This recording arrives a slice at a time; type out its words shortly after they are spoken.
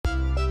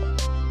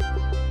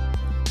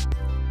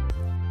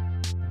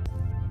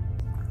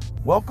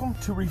Welcome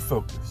to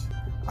Refocus.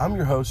 I'm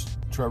your host,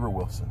 Trevor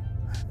Wilson.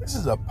 This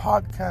is a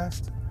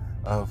podcast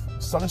of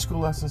Sunday school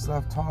lessons that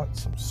I've taught,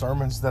 some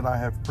sermons that I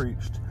have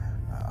preached.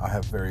 I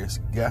have various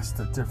guests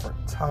at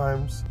different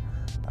times.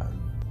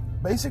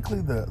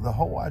 Basically, the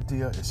whole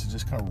idea is to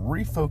just kind of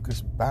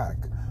refocus back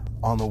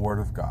on the Word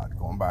of God,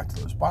 going back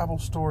to those Bible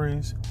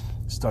stories,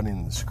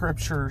 studying the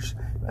Scriptures.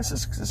 Let's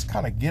just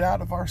kind of get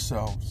out of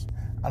ourselves,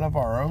 out of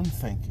our own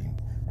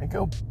thinking, and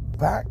go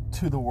back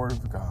to the Word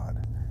of God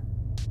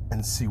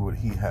and see what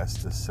He has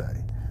to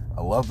say.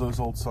 I love those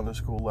old Sunday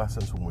school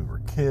lessons when we were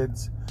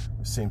kids.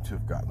 We seem to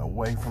have gotten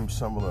away from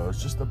some of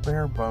those, just the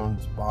bare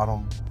bones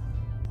bottom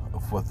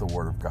of what the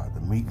Word of God,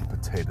 the meat and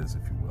potatoes,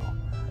 if you will.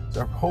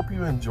 So I hope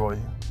you enjoy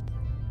it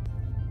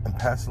and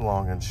pass it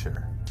along and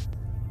share.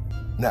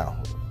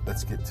 Now,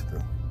 let's get to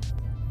the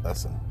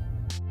lesson.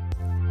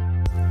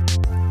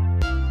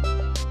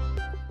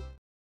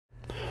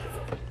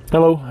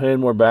 Hello,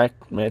 and we're back,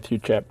 Matthew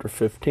chapter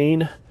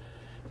 15.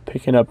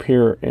 Picking up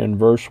here in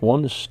verse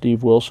 1, this is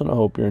Steve Wilson. I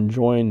hope you're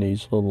enjoying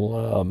these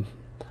little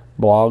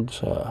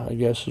blogs, I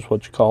guess is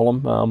what you call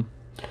them.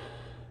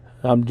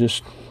 I'm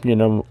just,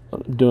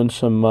 doing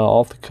some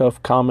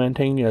off-the-cuff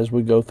commenting as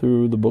we go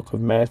through the book of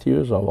Matthew.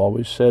 As I've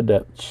always said,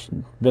 that's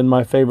been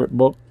my favorite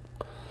book,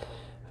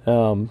 I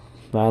don't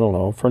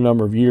know, for a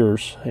number of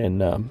years.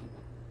 And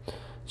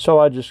so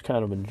I just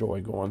kind of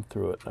enjoy going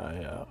through it.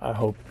 I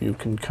hope you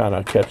can kind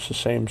of catch the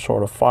same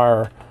sort of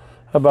fire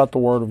about the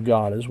Word of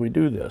God as we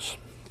do this.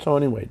 So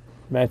anyway,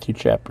 Matthew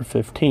chapter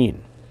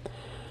 15.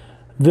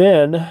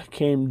 Then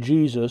came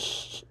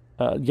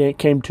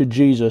to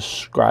Jesus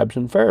scribes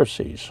and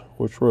Pharisees,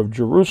 which were of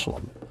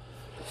Jerusalem,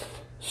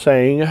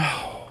 saying,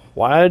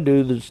 Why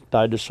do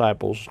thy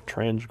disciples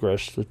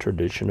transgress the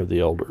tradition of the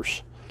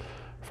elders?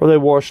 For they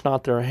wash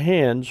not their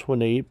hands when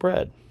they eat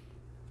bread.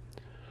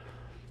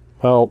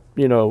 Well,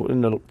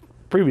 in the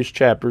previous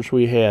chapters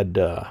we had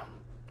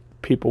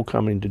people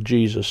coming to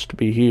Jesus to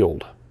be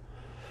healed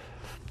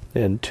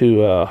and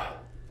to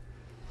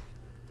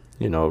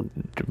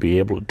be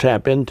able to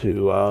tap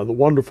into the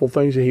wonderful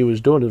things that he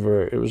was doing.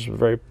 It was a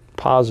very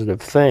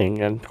positive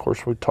thing. And, of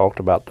course, we talked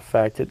about the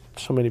fact that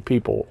so many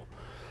people,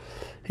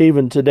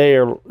 even today,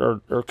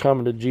 are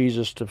coming to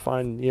Jesus to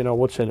find,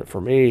 what's in it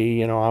for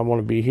me. I want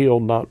to be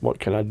healed, not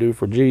what can I do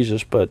for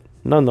Jesus. But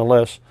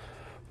nonetheless,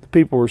 the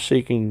people were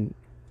seeking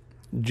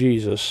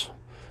Jesus.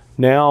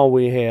 Now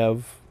we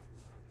have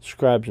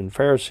scribes and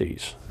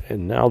Pharisees,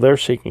 and now they're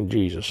seeking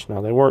Jesus.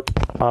 Now, they weren't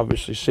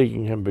obviously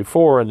seeking him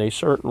before, and they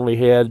certainly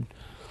had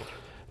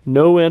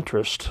no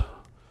interest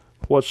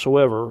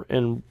whatsoever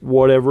in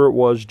whatever it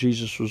was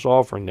Jesus was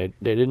offering.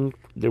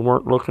 They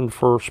weren't looking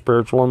for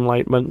spiritual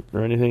enlightenment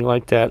or anything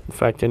like that. In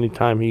fact,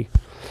 anytime he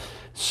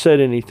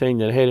said anything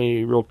that had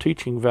any real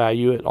teaching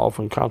value, it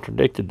often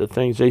contradicted the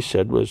things they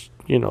said, is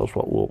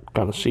what we'll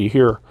kind of see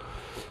here.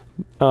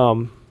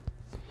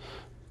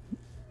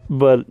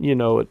 But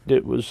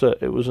it was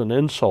an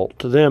insult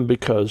to them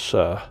because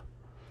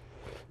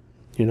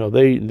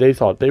they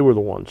thought they were the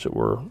ones that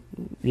were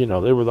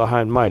they were the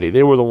high and mighty.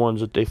 They were the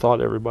ones that they thought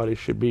everybody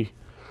should be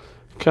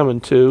coming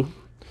to,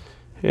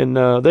 and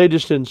they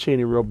just didn't see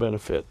any real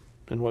benefit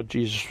in what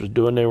Jesus was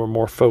doing. They were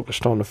more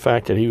focused on the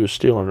fact that he was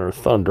stealing their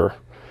thunder.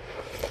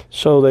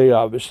 So they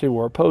obviously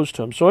were opposed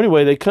to him. So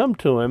anyway, they come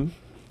to him,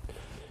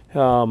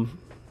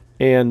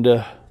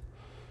 and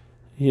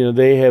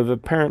they have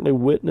apparently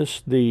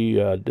witnessed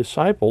the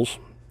disciples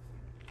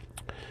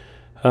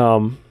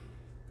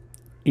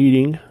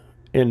eating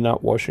and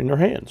not washing their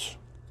hands.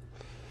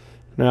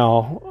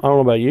 Now, I don't know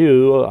about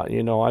you,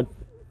 I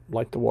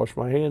like to wash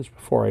my hands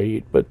before I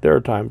eat, but there are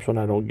times when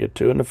I don't get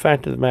to. And the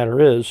fact of the matter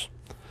is,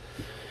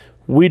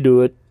 we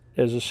do it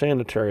as a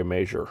sanitary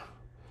measure.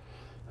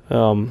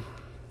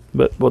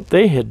 But what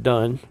they had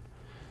done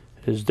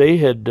is they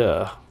had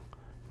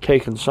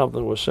taken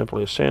something that was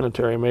simply a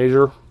sanitary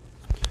measure,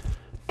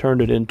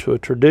 turned it into a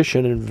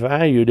tradition, and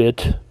valued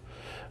it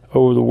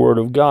over the Word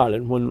of God.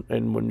 And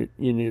when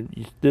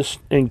this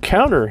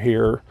encounter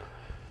here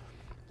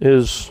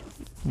is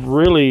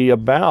really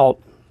about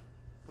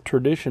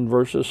tradition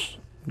versus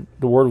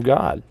the Word of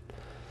God,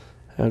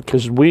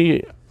 because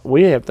we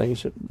have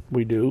things that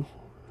we do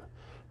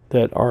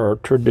that are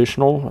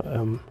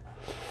traditional,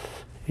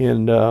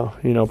 and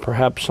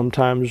perhaps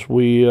sometimes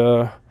we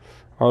are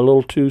a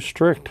little too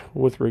strict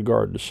with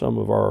regard to some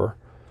of our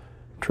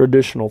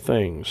traditional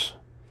things.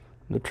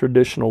 The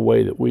traditional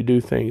way that we do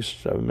things.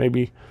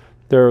 Maybe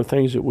there are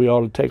things that we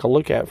ought to take a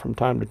look at from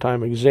time to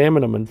time,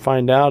 examine them, and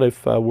find out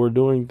if we're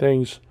doing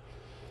things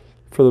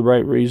for the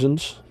right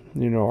reasons.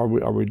 Are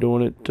we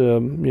doing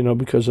it,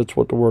 because that's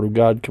what the Word of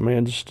God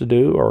commands us to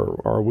do, or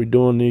are we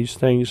doing these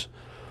things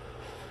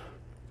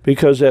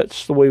because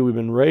that's the way we've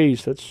been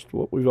raised? That's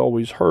what we've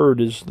always heard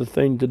is the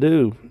thing to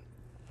do.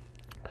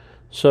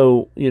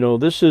 So,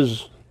 this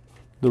is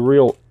the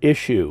real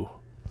issue: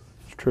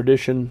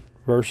 tradition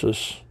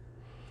versus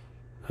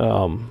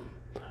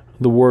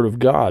the Word of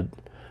God.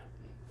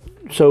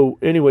 So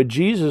anyway,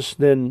 Jesus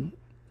then,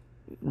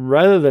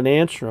 rather than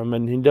answer him,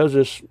 and he does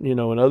this, in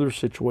other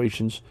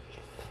situations,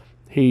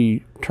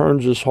 he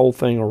turns this whole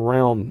thing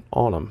around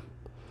on them.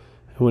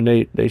 When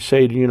they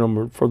say,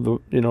 for the,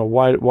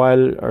 why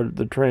are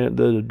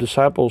the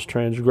disciples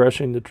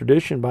transgressing the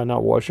tradition by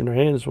not washing their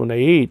hands when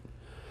they eat?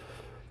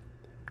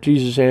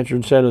 Jesus answered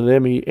and said to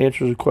them, he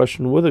answers a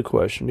question with a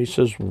question. He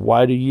says,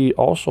 why do ye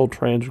also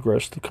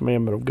transgress the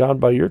commandment of God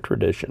by your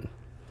tradition?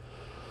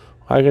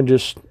 I can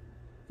just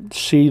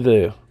see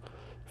the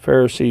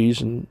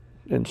Pharisees and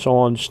so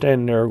on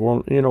standing there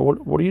going,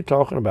 what are you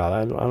talking about?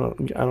 I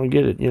don't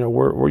get it.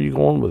 Where are you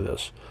going with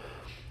this?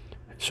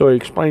 So he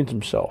explains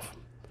himself.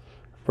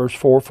 Verse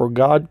 4, for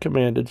God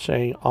commanded,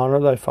 saying,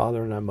 honor thy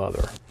father and thy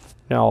mother.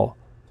 Now,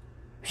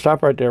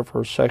 stop right there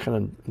for a second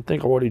and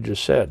think of what he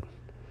just said.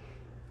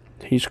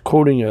 He's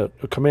quoting a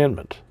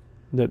commandment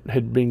that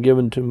had been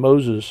given to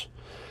Moses,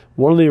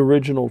 one of the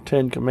original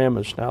 10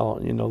 commandments. Now,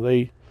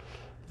 they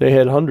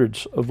had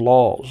hundreds of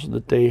laws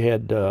that they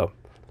had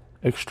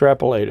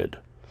extrapolated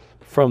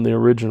from the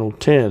original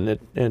 10,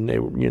 and they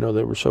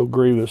were so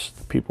grievous,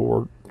 people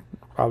were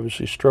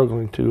obviously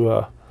struggling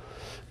to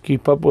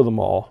keep up with them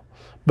all.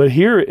 But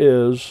here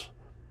is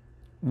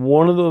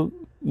one of the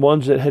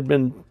ones that had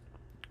been,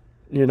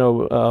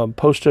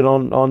 posted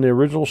on the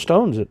original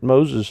stones that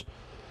Moses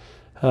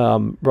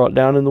brought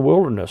down in the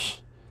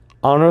wilderness.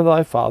 Honor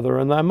thy father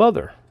and thy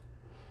mother.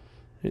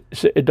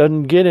 It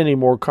doesn't get any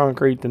more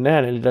concrete than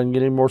that, and it doesn't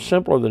get any more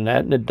simpler than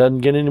that, and it doesn't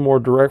get any more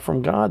direct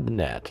from God than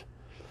that.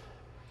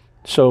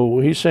 So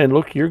he's saying,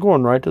 look, you're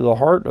going right to the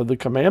heart of the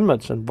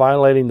commandments and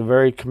violating the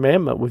very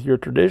commandment with your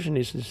tradition.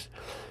 He says,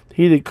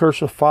 he that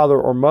curseth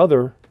father or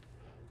mother,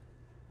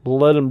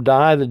 let him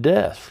die the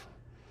death.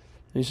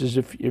 He says,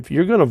 if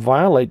you're going to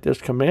violate this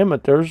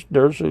commandment, there's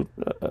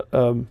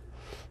a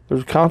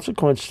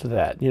consequence to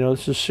that.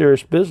 This is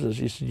serious business.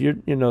 He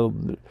said,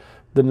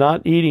 the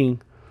not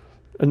eating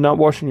and not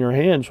washing your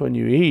hands when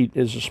you eat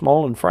is a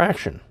small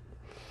infraction.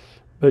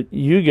 But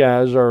you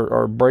guys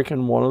are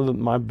breaking one of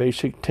my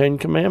basic 10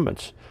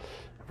 commandments.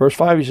 Verse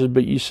 5, he says,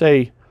 but ye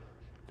say,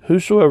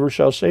 whosoever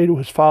shall say to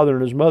his father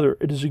and his mother,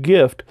 it is a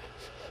gift,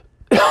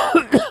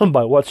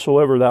 by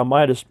whatsoever thou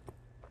mightest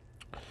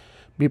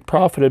be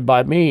profited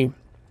by me,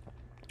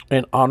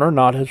 and honor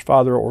not his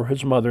father or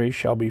his mother, he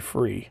shall be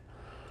free.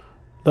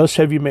 Thus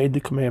have you made the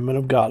commandment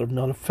of God of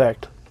none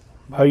effect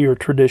by your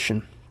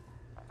tradition.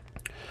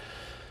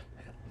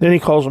 Then he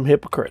calls them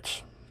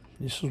hypocrites.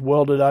 He says,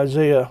 well did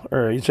Isaiah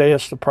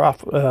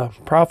the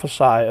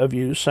prophesy of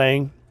you,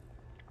 saying,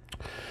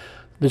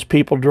 this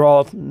people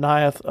draweth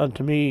nigh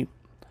unto me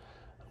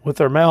with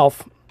their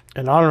mouth,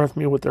 and honoreth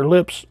me with their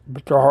lips,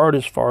 but their heart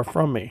is far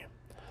from me.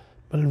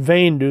 But in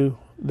vain do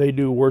they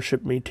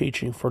worship me,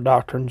 teaching for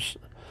doctrines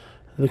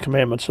the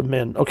commandments of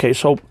men. Okay,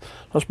 so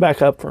let's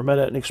back up for a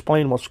minute and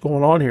explain what's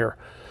going on here.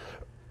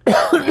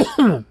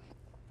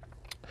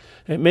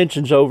 It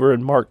mentions over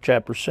in Mark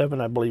chapter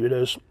 7, I believe it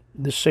is,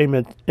 this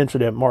same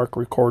incident. Mark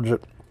records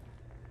it.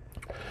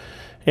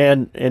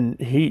 And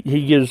he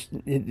gives,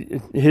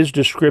 his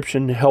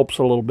description helps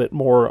a little bit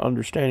more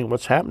understanding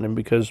what's happening,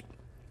 because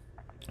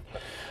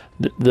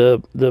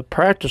the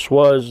practice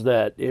was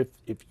that if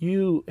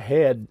you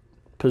had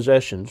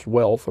possessions,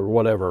 wealth, or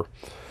whatever,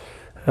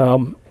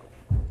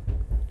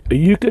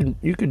 you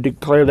could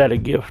declare that a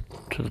gift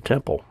to the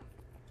temple.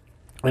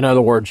 In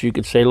other words, you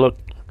could say, look,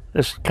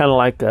 it's kind of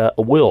like a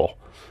will,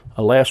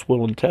 a last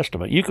will and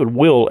testament. You could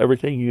will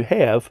everything you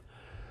have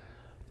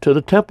to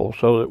the temple,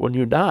 so that when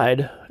you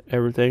died,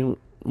 everything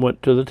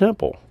went to the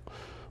temple.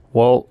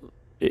 Well,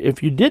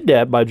 if you did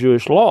that by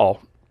Jewish law,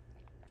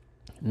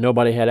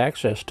 nobody had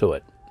access to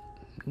it.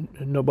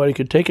 Nobody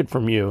could take it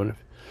from you. And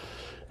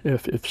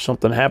if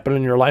something happened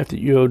in your life that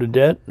you owed a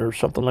debt or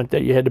something like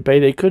that you had to pay,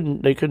 they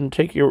couldn't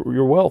take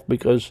your wealth,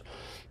 because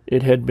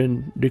it had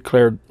been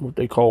declared what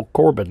they call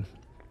Corban.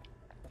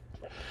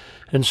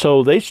 And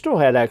so they still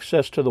had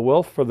access to the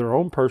wealth for their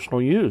own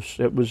personal use.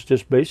 It was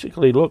just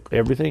basically, look,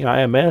 everything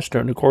I amassed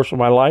during the course of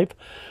my life,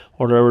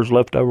 whatever's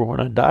left over when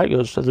I die,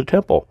 goes to the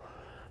temple.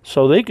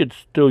 So they could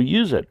still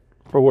use it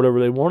for whatever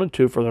they wanted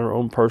to for their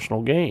own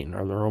personal gain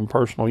or their own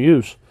personal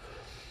use.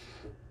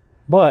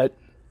 But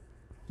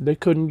they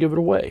couldn't give it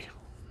away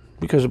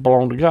because it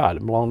belonged to God.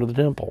 It belonged to the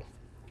temple.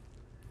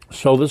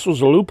 So this was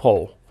a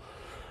loophole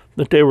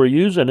that they were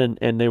using,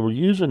 and they were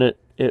using it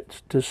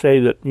to say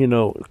that,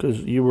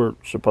 because you were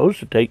supposed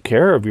to take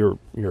care of your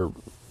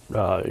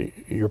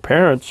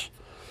parents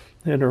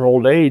in their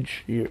old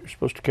age. You're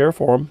supposed to care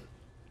for them.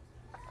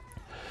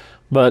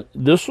 But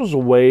this was a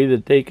way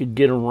that they could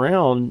get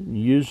around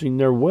using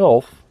their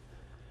wealth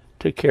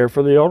to care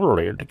for the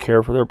elderly or to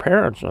care for their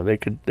parents. Now, they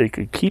could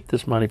keep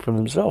this money for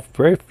themselves.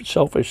 Very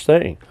selfish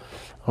thing.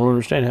 I don't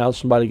understand how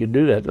somebody could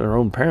do that to their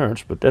own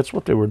parents, but that's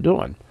what they were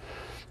doing.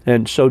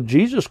 And so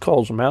Jesus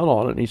calls them out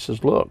on it, and he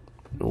says, look,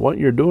 what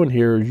you're doing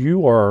here is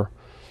you are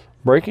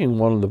breaking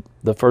one of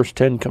the first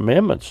 10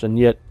 commandments, and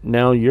yet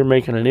now you're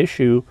making an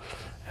issue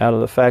out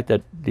of the fact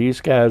that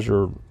these guys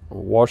are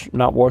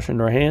not washing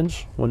their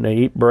hands when they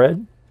eat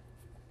bread.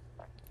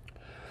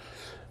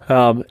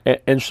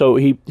 And so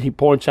he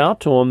points out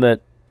to them that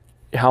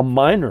how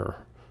minor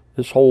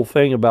this whole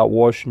thing about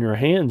washing your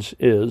hands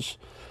is,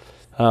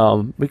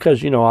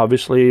 Because,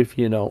 obviously if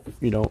you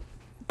don't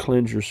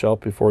cleanse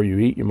yourself before you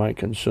eat, you might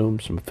consume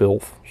some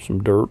filth,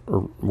 some dirt,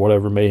 or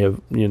whatever may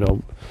have,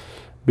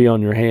 be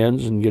on your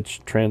hands and gets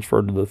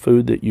transferred to the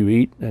food that you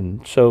eat.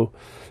 And so,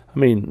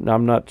 I'm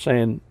not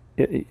saying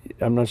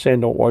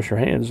don't wash your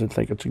hands. I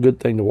think it's a good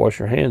thing to wash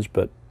your hands,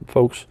 but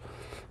folks,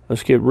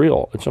 let's get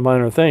real. It's a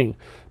minor thing,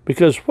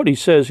 because what he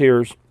says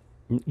here is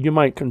you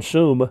might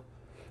consume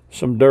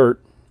some dirt,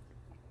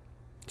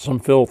 some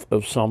filth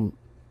of some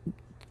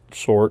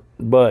sort,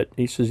 but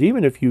he says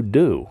even if you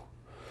do,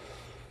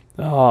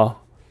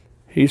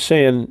 he's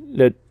saying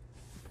that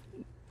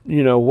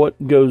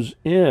what goes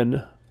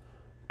in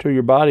to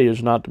your body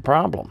is not the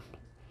problem.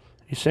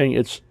 He's saying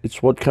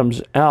it's what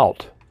comes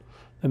out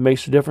that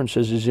makes the difference.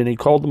 And he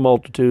called the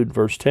multitude,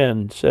 verse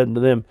 10, said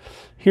unto them,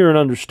 hear and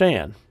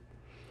understand,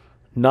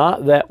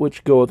 not that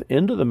which goeth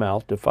into the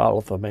mouth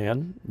defileth a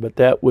man, but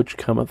that which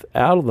cometh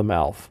out of the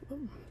mouth,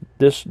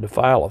 this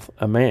defileth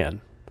a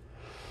man.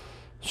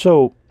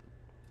 So,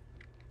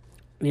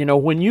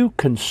 when you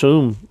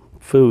consume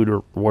food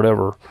or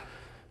whatever,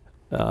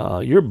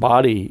 your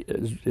body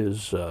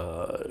has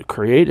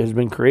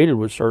been created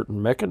with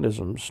certain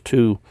mechanisms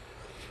to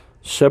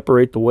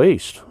separate the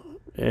waste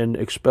and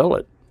expel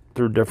it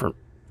through different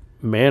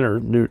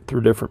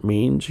through different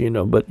means,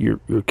 but your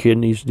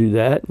kidneys do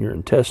that, and your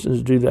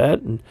intestines do that,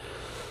 and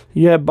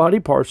you have body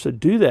parts that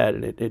do that,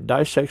 and it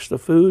dissects the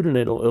food, and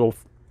it'll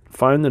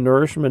find the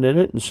nourishment in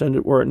it and send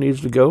it where it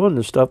needs to go, and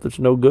the stuff that's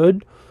no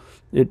good,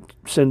 it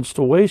sends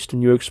to waste,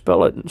 and you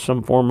expel it in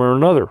some form or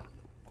another.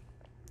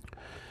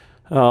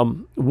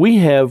 We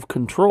have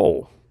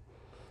control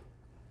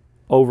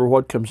over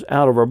what comes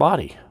out of our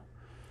body.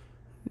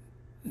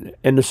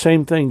 And the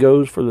same thing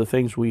goes for the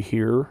things we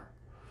hear,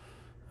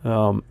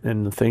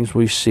 and the things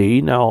we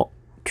see. Now,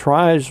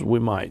 tries we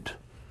might.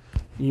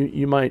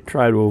 You might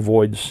try to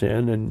avoid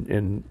sin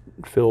and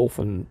filth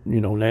and,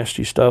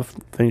 nasty stuff,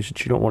 things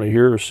that you don't want to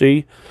hear or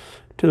see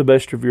to the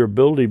best of your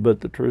ability.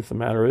 But the truth of the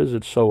matter is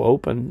it's so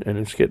open and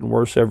it's getting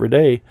worse every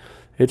day.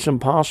 It's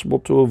impossible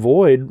to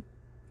avoid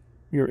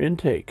your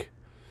intake.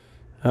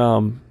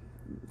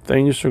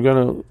 Things are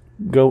going to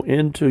go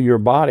into your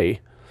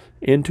body,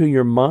 into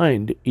your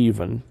mind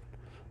even,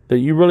 that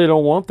you really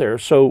don't want there.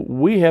 So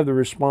we have the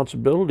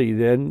responsibility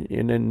then,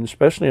 and then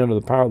especially under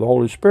the power of the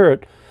Holy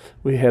Spirit,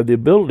 we have the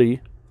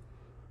ability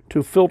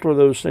to filter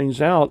those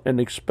things out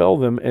and expel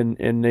them,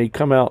 and they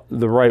come out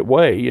the right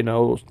way, in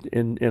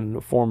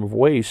the form of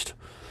waste,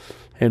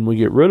 and we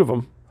get rid of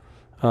them,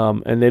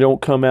 and they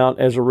don't come out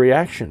as a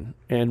reaction,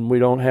 and we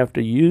don't have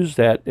to use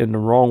that in the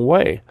wrong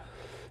way.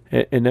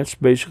 And that's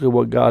basically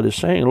what God is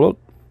saying. Look,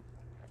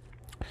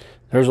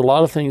 there's a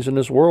lot of things in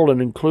this world,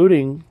 and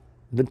including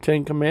the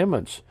Ten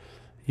Commandments.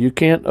 You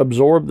can't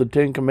absorb the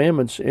Ten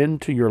Commandments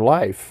into your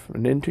life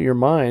and into your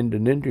mind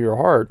and into your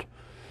heart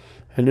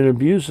and then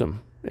abuse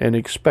them and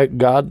expect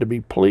God to be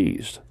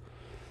pleased.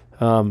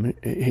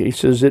 He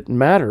says it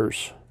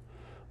matters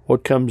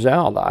what comes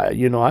out.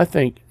 I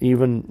think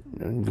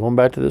even going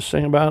back to this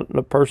thing about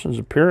a person's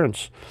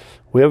appearance,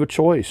 we have a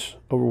choice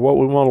over what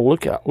we want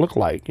to look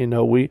like.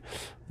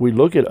 We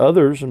look at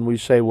others and we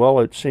say, well,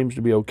 it seems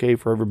to be okay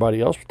for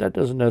everybody else, but that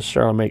doesn't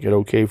necessarily make it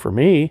okay for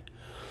me.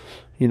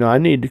 I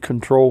need to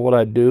control what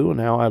I do and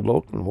how I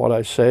look and what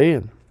I say,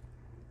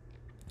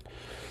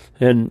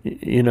 and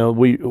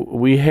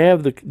we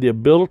have the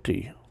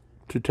ability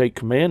to take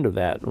command of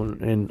that.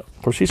 And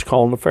of course, he's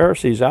calling the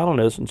Pharisees out on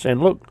this and saying,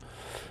 look,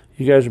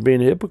 you guys are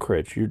being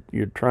hypocrites.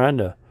 You're trying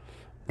to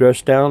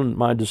dress down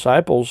my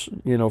disciples,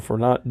 for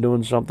not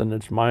doing something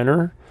that's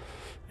minor,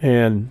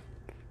 and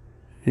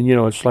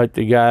it's like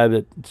the guy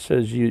that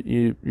says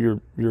you're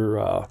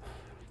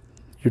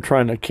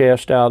trying to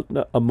cast out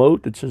a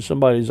mote that's in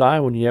somebody's eye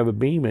when you have a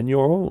beam in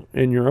your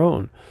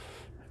own.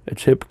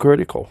 It's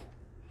hypocritical.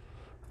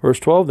 Verse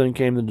 12, then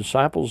came the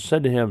disciples and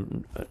said to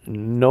him,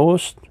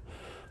 knowest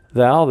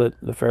thou that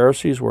the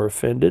Pharisees were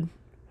offended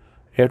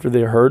after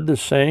they heard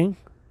this saying?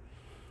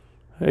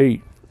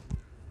 Hey,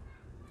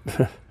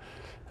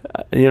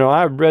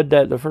 I read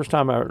that the first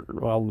time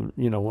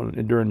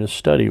during this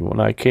study, when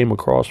I came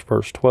across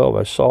verse 12,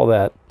 I saw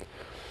that,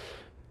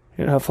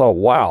 and I thought,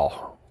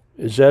 wow,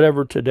 is that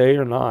ever today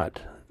or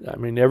not?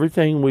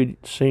 Everything we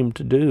seem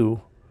to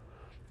do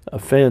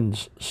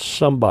offends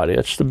somebody.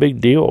 That's the big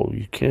deal.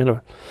 You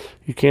can't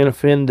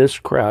offend this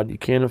crowd. You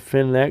can't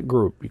offend that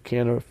group. You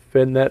can't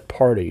offend that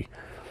party.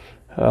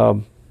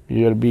 You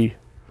got to be.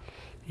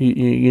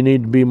 You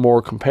need to be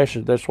more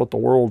compassionate. That's what the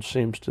world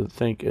seems to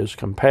think is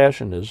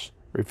compassion, is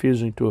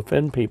refusing to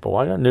offend people.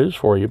 I got news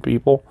for you,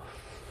 people.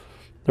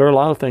 There are a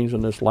lot of things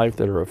in this life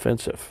that are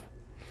offensive.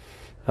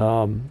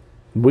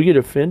 We get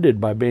offended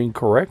by being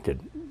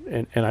corrected,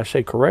 and I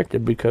say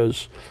corrected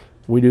because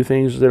we do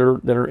things that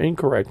are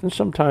incorrect, and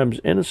sometimes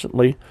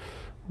innocently,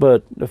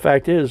 but the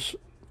fact is,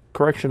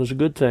 correction is a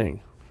good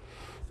thing.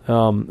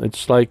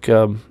 It's like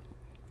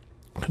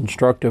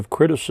constructive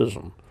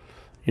criticism.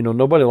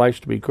 Nobody likes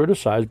to be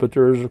criticized, but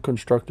there is a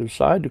constructive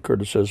side to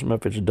criticism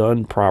if it's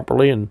done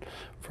properly and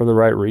for the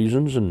right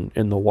reasons and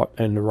in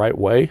the right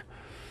way.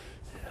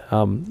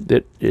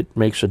 that it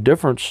makes a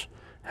difference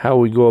how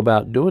we go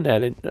about doing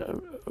that.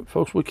 And,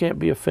 folks, we can't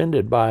be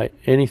offended by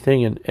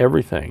anything and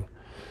everything.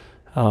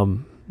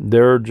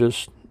 They're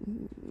just,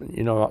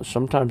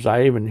 sometimes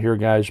I even hear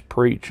guys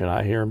preach and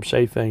I hear them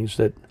say things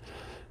that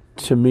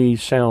to me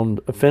sound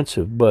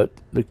offensive, but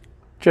the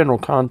general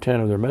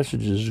content of their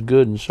messages is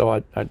good, and so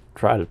I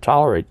try to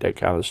tolerate that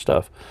kind of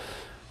stuff.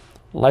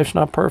 Life's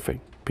not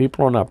perfect.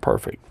 People are not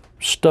perfect.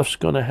 Stuff's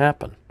going to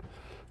happen.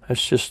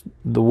 That's just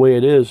the way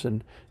it is,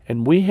 and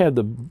we have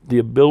the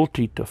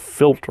ability to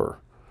filter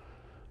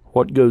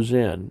what goes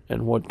in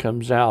and what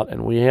comes out,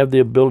 and we have the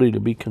ability to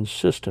be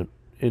consistent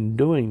in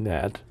doing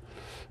that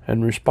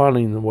and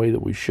responding the way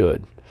that we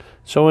should.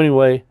 So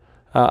anyway,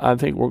 I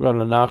think we're going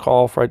to knock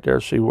off right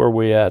there, see where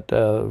we at,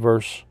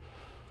 verse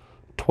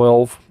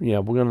 12. Yeah,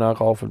 we're going to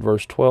knock off at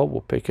verse 12.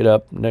 We'll pick it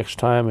up next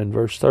time in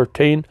verse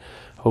 13.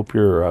 Hope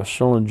you're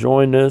still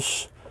enjoying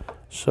this.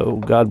 So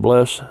God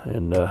bless,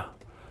 and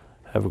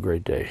have a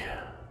great day.